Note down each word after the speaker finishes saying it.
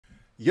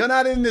You're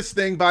not in this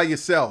thing by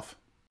yourself.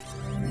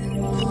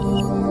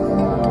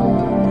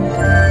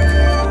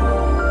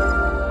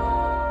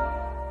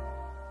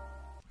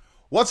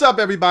 What's up,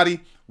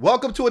 everybody?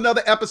 Welcome to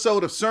another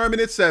episode of Sermon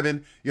at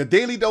 7, your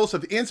daily dose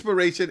of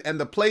inspiration and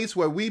the place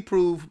where we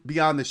prove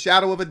beyond the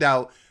shadow of a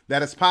doubt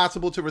that it's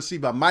possible to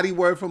receive a mighty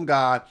word from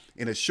God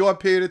in a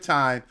short period of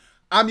time.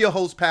 I'm your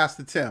host,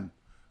 Pastor Tim.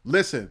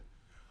 Listen,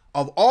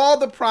 of all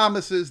the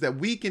promises that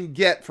we can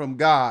get from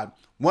God,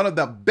 one of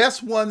the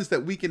best ones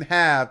that we can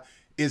have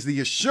is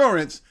the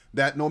assurance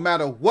that no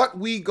matter what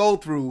we go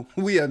through,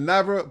 we are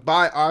never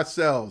by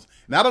ourselves.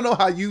 And I don't know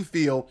how you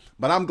feel,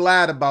 but I'm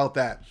glad about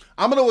that.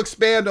 I'm going to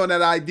expand on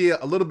that idea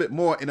a little bit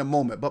more in a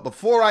moment. But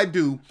before I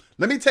do,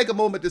 let me take a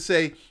moment to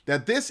say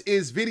that this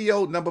is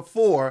video number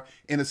 4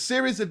 in a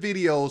series of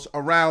videos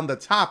around the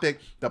topic,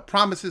 the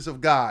promises of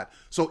God.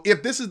 So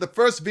if this is the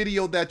first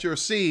video that you're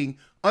seeing,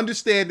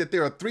 understand that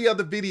there are 3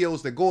 other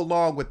videos that go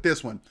along with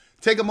this one.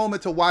 Take a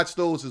moment to watch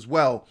those as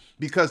well,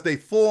 because they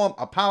form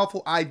a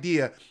powerful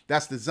idea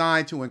that's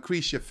designed to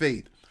increase your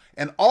faith.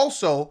 And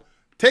also,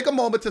 take a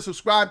moment to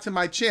subscribe to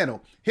my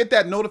channel, hit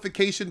that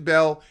notification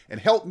bell,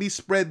 and help me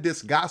spread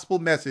this gospel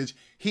message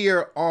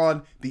here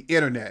on the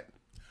internet.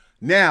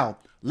 Now,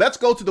 let's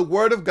go to the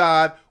Word of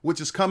God, which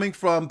is coming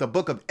from the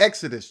book of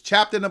Exodus,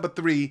 chapter number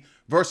 3,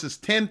 verses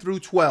 10 through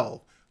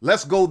 12.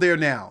 Let's go there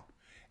now.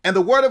 And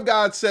the Word of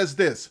God says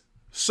this: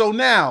 "So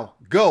now,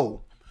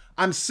 go.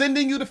 I'm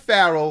sending you to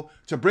Pharaoh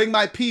to bring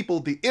my people,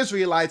 the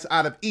Israelites,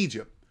 out of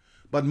Egypt."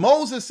 But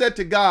Moses said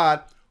to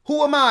God,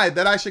 "Who am I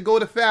that I should go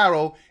to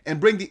Pharaoh and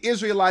bring the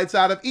Israelites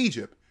out of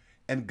Egypt?"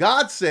 And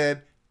God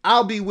said,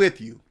 "I'll be with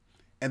you.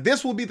 And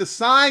this will be the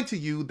sign to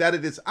you that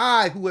it is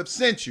I who have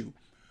sent you.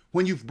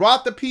 When you've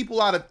brought the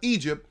people out of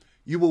Egypt,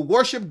 you will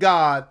worship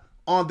God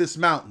on this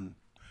mountain."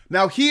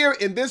 Now here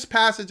in this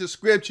passage of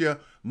scripture,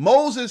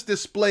 Moses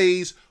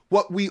displays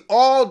what we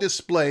all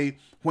display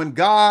when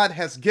God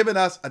has given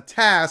us a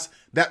task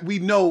that we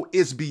know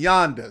is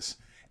beyond us.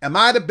 Am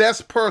I the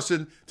best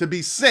person to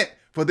be sent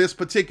for this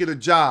particular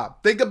job?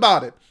 Think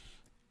about it.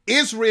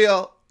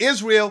 Israel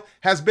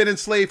has been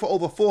enslaved for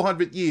over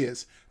 400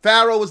 years.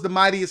 Pharaoh was the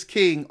mightiest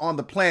king on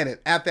the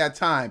planet at that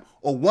time,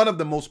 or one of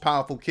the most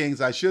powerful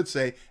kings, I should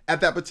say, at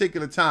that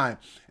particular time.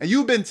 And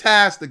you've been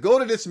tasked to go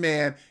to this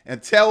man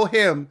and tell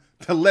him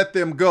to let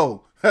them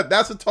go.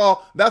 That's a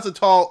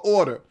tall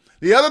order.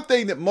 The other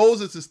thing that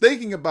Moses is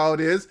thinking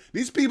about is,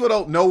 these people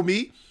don't know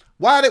me.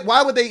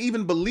 Why would they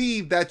even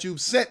believe that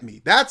you've sent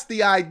me? That's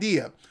the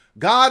idea.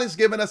 God has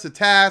given us a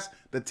task.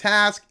 The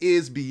task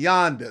is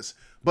beyond us.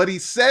 But he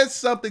says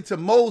something to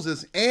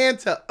Moses and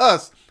to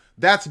us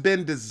that's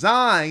been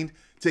designed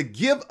to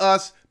give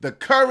us the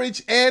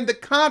courage and the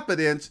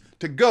confidence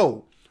to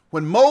go.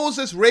 When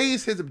Moses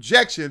raised his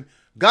objection,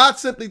 God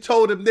simply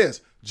told him this: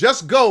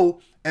 "Just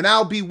go and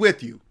I'll be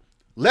with you."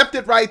 Left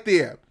it right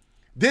there.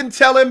 Didn't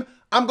tell him,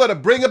 "I'm going to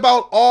bring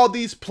about all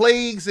these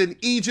plagues in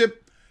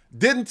Egypt."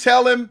 Didn't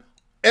tell him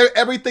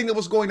everything that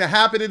was going to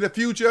happen in the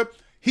future.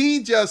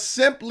 He just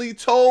simply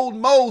told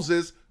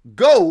Moses,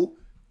 "Go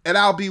and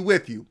I'll be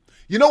with you."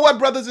 You know what,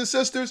 brothers and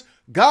sisters?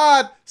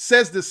 God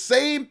says the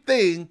same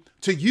thing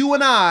to you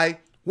and I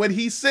when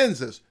he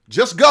sends us.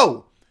 Just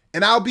go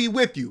and I'll be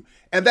with you.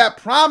 And that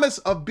promise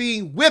of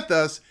being with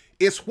us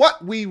is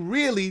what we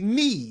really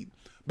need.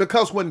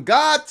 Because when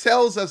God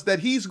tells us that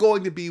he's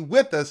going to be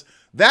with us,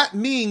 that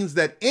means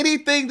that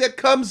anything that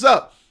comes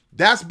up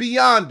that's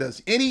beyond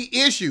us, any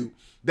issue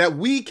that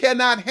we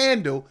cannot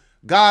handle,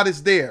 God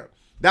is there.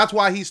 That's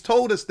why he's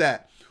told us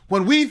that.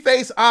 When we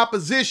face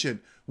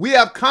opposition, we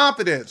have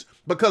confidence,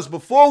 because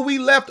before we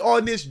left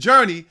on this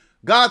journey,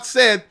 God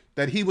said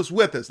that he was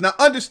with us. Now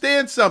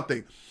understand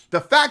something.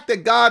 The fact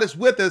that God is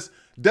with us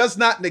does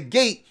not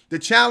negate the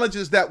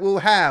challenges that we'll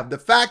have. The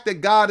fact that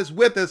God is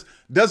with us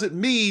doesn't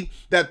mean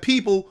that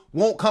people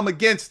won't come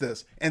against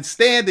us and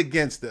stand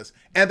against us,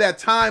 and that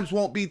times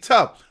won't be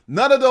tough.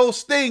 None of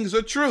those things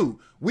are true.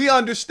 We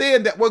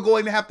understand that we're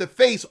going to have to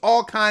face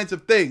all kinds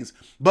of things,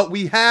 but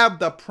we have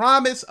the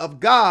promise of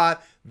God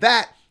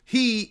that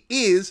he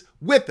is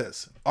with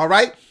us. All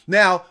right.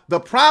 Now,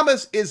 the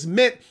promise is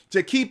meant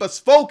to keep us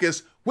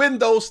focused when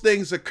those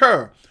things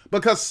occur,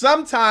 because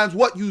sometimes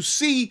what you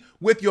see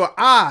with your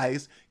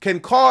eyes can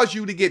cause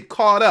you to get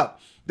caught up.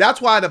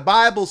 That's why the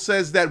Bible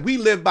says that we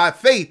live by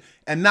faith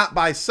and not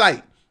by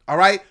sight. All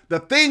right. The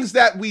things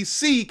that we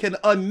see can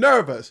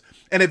unnerve us.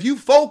 And if you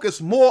focus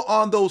more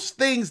on those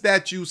things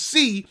that you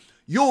see,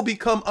 you'll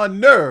become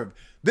unnerved.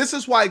 This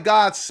is why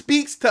God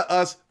speaks to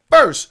us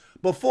first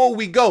before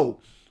we go.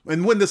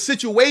 And when the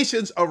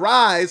situations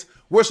arise,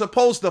 we're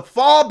supposed to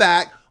fall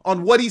back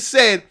on what he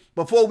said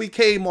before we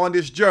came on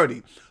this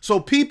journey. So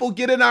people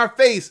get in our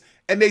face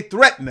and they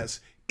threaten us.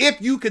 If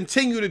you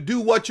continue to do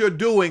what you're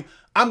doing,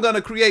 I'm going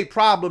to create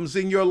problems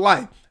in your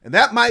life. And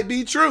that might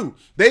be true.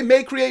 They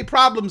may create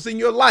problems in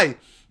your life.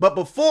 But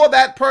before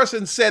that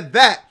person said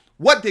that,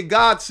 what did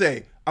God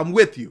say? I'm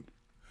with you.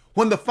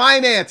 When the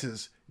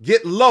finances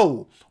get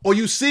low, or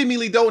you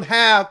seemingly don't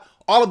have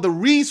all of the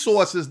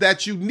resources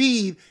that you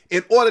need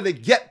in order to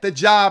get the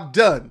job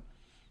done,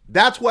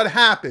 that's what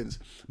happens.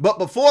 But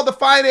before the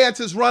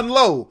finances run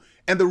low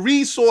and the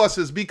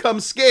resources become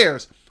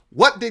scarce,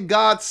 what did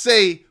God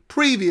say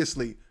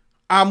previously?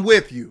 I'm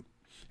with you.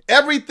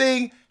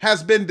 Everything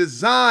has been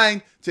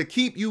designed to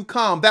keep you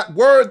calm. That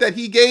word that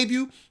he gave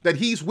you, that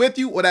he's with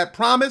you, or that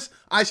promise,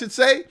 I should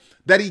say,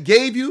 that he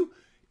gave you,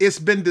 it's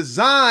been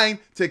designed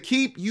to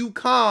keep you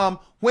calm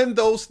when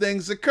those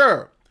things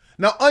occur.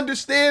 Now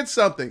understand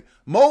something.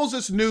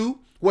 Moses knew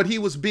what he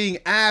was being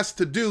asked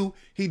to do.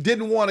 He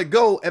didn't want to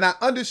go, and I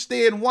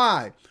understand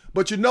why.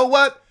 But you know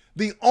what?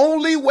 The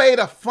only way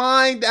to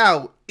find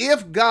out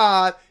if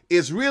God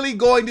is really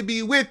going to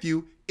be with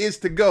you is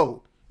to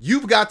go.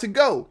 You've got to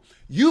go.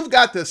 You've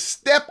got to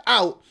step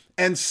out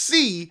and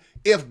see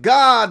if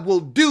God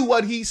will do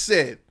what he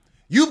said.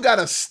 You've got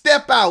to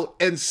step out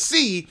and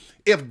see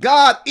if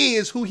God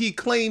is who he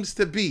claims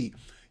to be.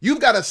 You've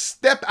got to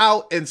step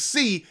out and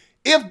see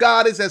if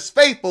God is as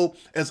faithful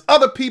as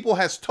other people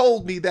has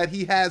told me that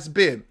he has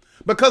been.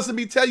 Because let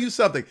me tell you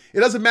something.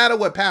 It doesn't matter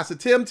what Pastor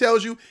Tim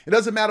tells you. It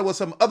doesn't matter what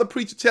some other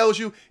preacher tells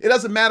you. It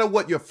doesn't matter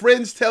what your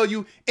friends tell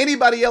you.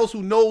 Anybody else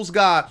who knows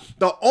God.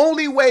 The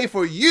only way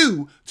for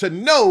you to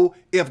know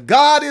if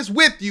God is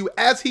with you,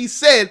 as he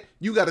said,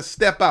 you got to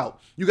step out.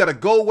 You got to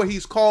go where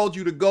he's called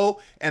you to go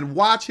and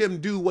watch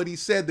him do what he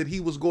said that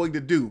he was going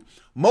to do.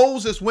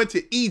 Moses went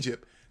to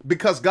Egypt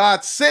because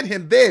God sent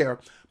him there,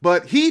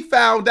 but he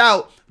found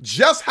out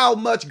just how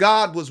much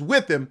God was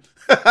with him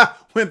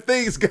when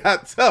things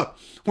got tough.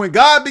 When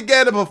God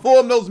began to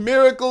perform those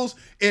miracles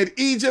in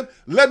Egypt,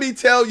 let me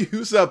tell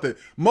you something.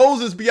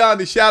 Moses, beyond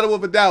the shadow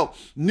of a doubt,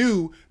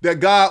 knew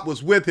that God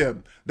was with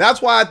him.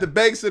 That's why at the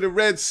banks of the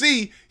Red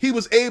Sea, he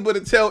was able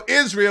to tell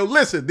Israel,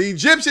 listen, the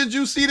Egyptians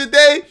you see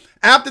today,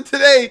 after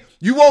today,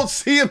 you won't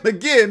see them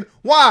again.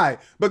 Why?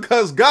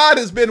 Because God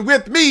has been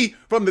with me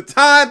from the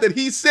time that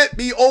he sent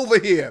me over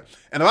here.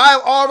 And if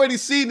I've already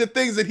seen the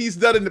things that he's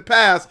done in the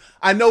past,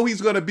 I know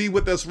he's going to be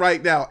with us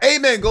right now.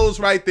 Amen goes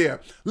right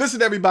there.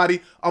 Listen,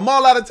 everybody, I'm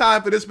all out of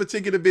time for this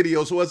particular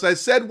video. So as I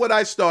said when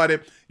I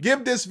started,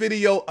 give this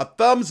video a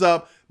thumbs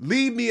up,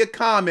 leave me a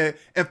comment,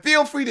 and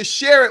feel free to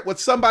share it with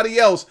somebody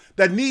else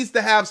that needs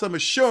to have some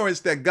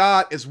assurance that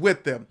God is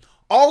with them.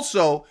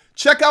 Also,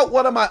 check out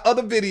one of my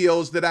other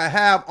videos that I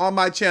have on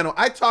my channel.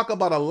 I talk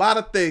about a lot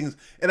of things,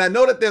 and I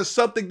know that there's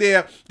something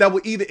there that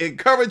will either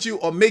encourage you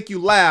or make you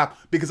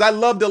laugh, because I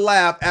love to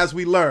laugh as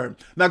we learn.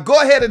 Now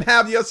go ahead and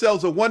have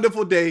yourselves a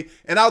wonderful day,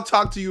 and I'll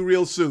talk to you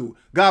real soon.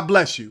 God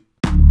bless you.